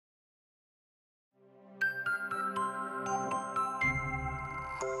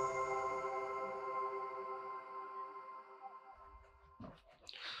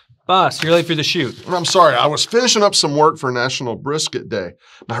Boss, you're late for the shoot. I'm sorry, I was finishing up some work for National Brisket Day.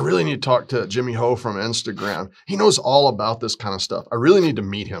 And I really need to talk to Jimmy Ho from Instagram. He knows all about this kind of stuff. I really need to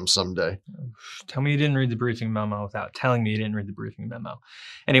meet him someday. Tell me you didn't read the briefing memo without telling me you didn't read the briefing memo.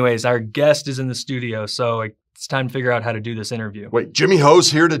 Anyways, our guest is in the studio, so it's time to figure out how to do this interview. Wait, Jimmy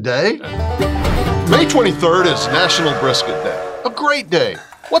Ho's here today? May 23rd is National Brisket Day. A great day.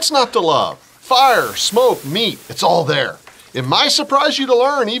 What's not to love? Fire, smoke, meat, it's all there. It might surprise you to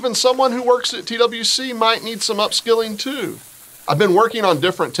learn even someone who works at TWC might need some upskilling too. I've been working on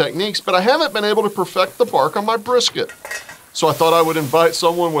different techniques, but I haven't been able to perfect the bark on my brisket. So I thought I would invite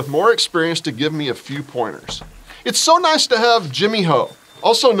someone with more experience to give me a few pointers. It's so nice to have Jimmy Ho,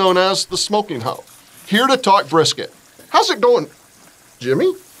 also known as the Smoking Ho, here to talk brisket. How's it going,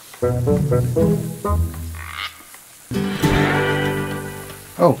 Jimmy?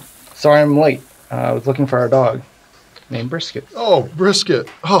 Oh, sorry I'm late. I was looking for our dog named Brisket. Oh, Brisket.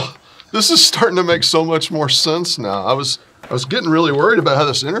 Oh, this is starting to make so much more sense now. I was getting really worried about how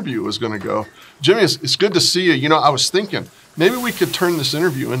this interview was going to go. Jimmy, it's good to see you. You know, I was thinking maybe we could turn this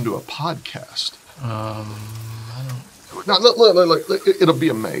interview into a podcast. Now, look, it'll be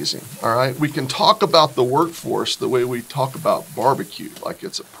amazing, all right? We can talk about the workforce the way we talk about barbecue, like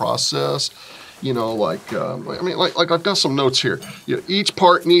it's a process. You know, like I've got some notes here. You know, each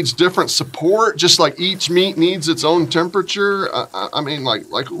part needs different support, just like each meat needs its own temperature. I mean,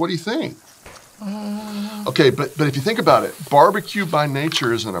 what do you think? Okay, but if you think about it, barbecue by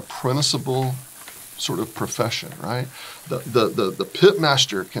nature is an apprenticeable sort of profession, right? The pit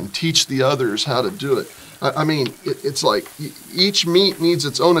master can teach the others how to do it. I mean, it's like each meat needs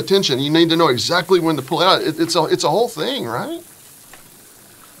its own attention. You need to know exactly when to pull it out. It's a whole thing, right?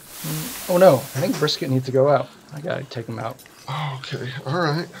 Oh no, I think Brisket needs to go out. I gotta take him out. Okay, all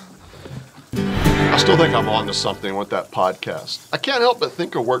right. I still think I'm on to something with that podcast. I can't help but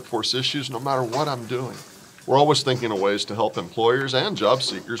think of workforce issues no matter what I'm doing. We're always thinking of ways to help employers and job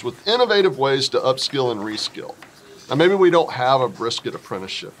seekers with innovative ways to upskill and reskill. Now, maybe we don't have a brisket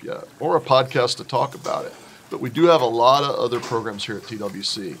apprenticeship yet or a podcast to talk about it, but we do have a lot of other programs here at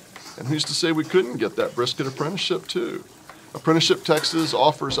TWC. And who's to say we couldn't get that brisket apprenticeship too? Apprenticeship Texas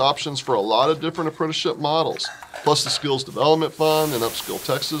offers options for a lot of different apprenticeship models. Plus the Skills Development Fund and Upskill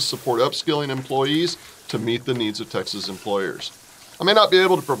Texas support upskilling employees to meet the needs of Texas employers. I may not be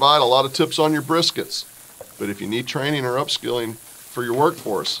able to provide a lot of tips on your briskets, but if you need training or upskilling for your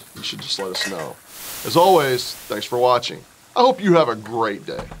workforce, you should just let us know. As always, thanks for watching. I hope you have a great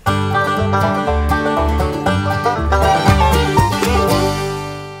day.